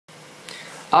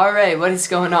Alright, what is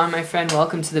going on, my friend?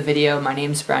 Welcome to the video. My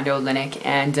name is Brando Linick,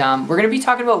 and we're going to be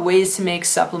talking about ways to make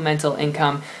supplemental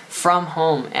income from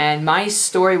home. And my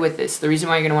story with this, the reason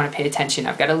why you're going to want to pay attention,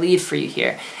 I've got a lead for you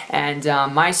here. And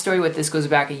my story with this goes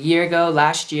back a year ago,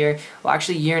 last year, well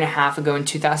actually a year and a half ago in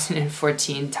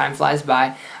 2014, time flies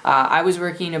by. I was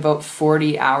working about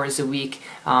 40 hours a week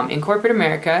in corporate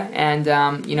America,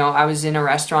 and you know, I was in a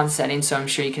restaurant setting, so I'm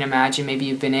sure you can imagine maybe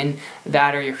you've been in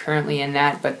that or you're currently in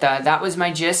that, but that was my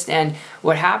gist. And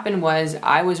what happened was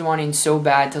I was wanting so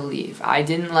bad to leave. I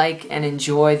didn't like and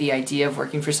enjoy the idea of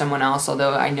working for someone else,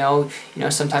 although I know, you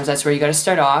know, sometimes that's where you got to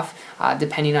start off,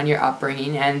 depending on your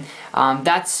upbringing. And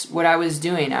that's what I was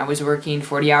doing. I was working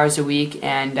 40 hours a week,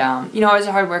 and you know, I was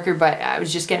a hard worker, but I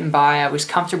was just getting by. I was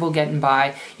comfortable getting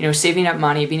by, you know, saving up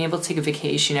money, being able to take a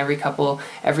vacation every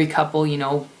couple, you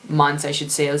know, months, I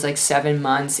should say. It was like 7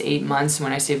 months, 8 months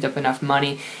when I saved up enough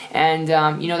money. And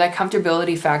you know, that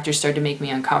comfortability factor started to make me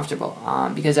uncomfortable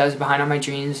because I was behind on my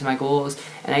dreams and my goals,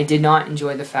 and I did not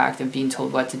enjoy the fact of being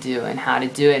told what to do and how to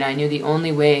do it. And I knew the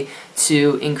only way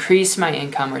to increase my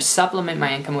income or supplement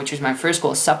my income, which was my first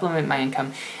goal, supplement my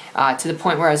income to the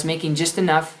point where I was making just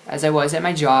enough as I was at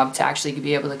my job to actually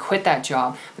be able to quit that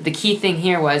job. But the key thing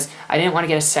here was I didn't want to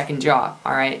get a second job,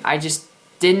 alright? I just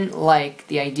didn't like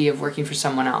the idea of working for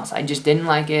someone else. I just didn't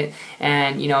like it.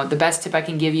 And you know, the best tip I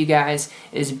can give you guys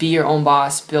is be your own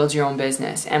boss, build your own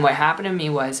business. And what happened to me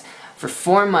was, for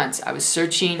 4 months, I was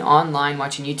searching online,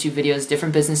 watching YouTube videos,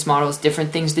 different business models,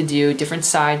 different things to do, different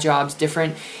side jobs,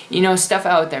 different, you know, stuff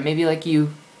out there. Maybe like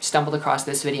you stumbled across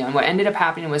this video. And what ended up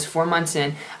happening was 4 months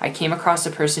in, I came across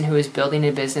a person who was building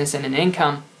a business and an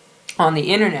income on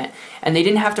the internet, and they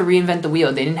didn't have to reinvent the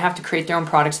wheel. They didn't have to create their own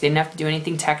products. They didn't have to do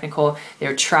anything technical. They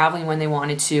were traveling when they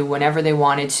wanted to, whenever they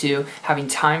wanted to, having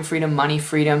time freedom, money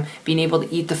freedom, being able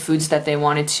to eat the foods that they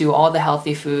wanted to, all the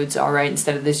healthy foods, alright,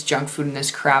 instead of this junk food and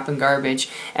this crap and garbage.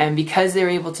 And because they were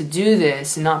able to do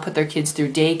this and not put their kids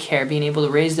through daycare, being able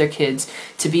to raise their kids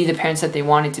to be the parents that they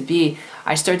wanted to be,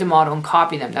 I started to model and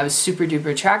copy them. That was super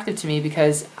duper attractive to me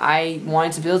because I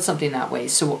wanted to build something that way.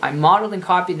 So I modeled and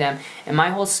copied them, and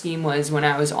my whole scheme was when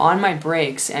I was on my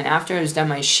breaks and after I was done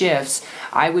my shifts,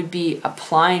 I would be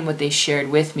applying what they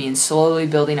shared with me and slowly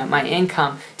building up my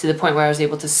income to the point where I was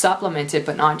able to supplement it,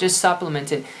 but not just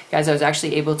supplement it. Guys, I was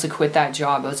actually able to quit that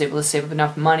job. I was able to save up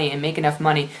enough money and make enough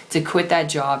money to quit that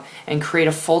job and create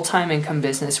a full-time income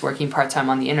business working part-time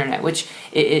on the internet, which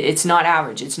it's not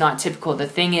average. It's not typical. The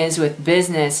thing is, with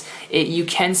business, you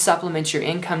can supplement your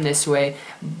income this way,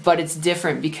 but it's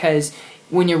different because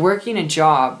when you're working a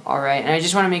job, alright, and I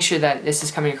just want to make sure that this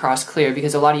is coming across clear,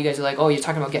 because a lot of you guys are like, oh, you're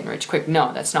talking about getting rich quick.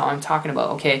 No, that's not what I'm talking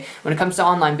about, okay? When it comes to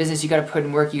online business, you got to put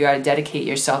in work, you got to dedicate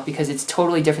yourself, because it's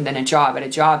totally different than a job. At a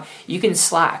job, you can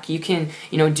slack, you can,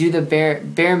 you know, do the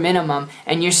bare minimum,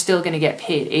 and you're still going to get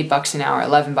paid $8 an hour,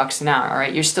 $11 an hour,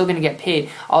 alright? You're still going to get paid,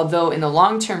 although in the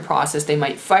long-term process, they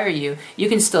might fire you. You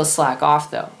can still slack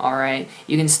off though, alright?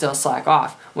 You can still slack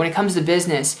off. When it comes to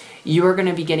business, you are going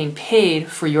to be getting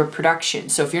paid for your production.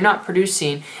 So if you're not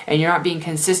producing and you're not being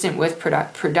consistent with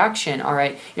production, all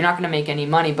right, you're not going to make any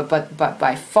money. But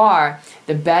by far,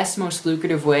 the best, most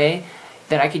lucrative way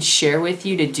that I could share with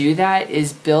you to do that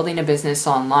is building a business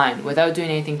online without doing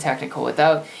anything technical,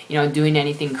 without, you know, doing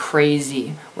anything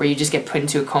crazy where you just get put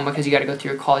into a coma because you got to go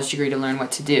through a college degree to learn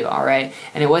what to do, alright?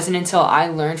 And it wasn't until I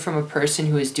learned from a person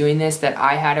who was doing this that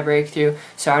I had a breakthrough.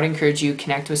 So I would encourage you,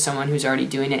 connect with someone who's already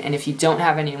doing it. And if you don't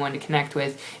have anyone to connect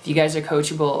with, if you guys are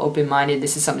coachable, open-minded,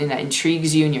 this is something that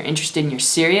intrigues you and you're interested and you're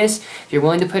serious, if you're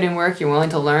willing to put in work, you're willing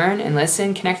to learn and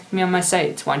listen, connect with me on my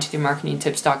site. It's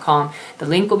 123marketingtips.com. The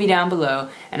link will be down below,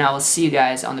 and I will see you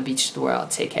guys on the beach of the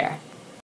world. Take care.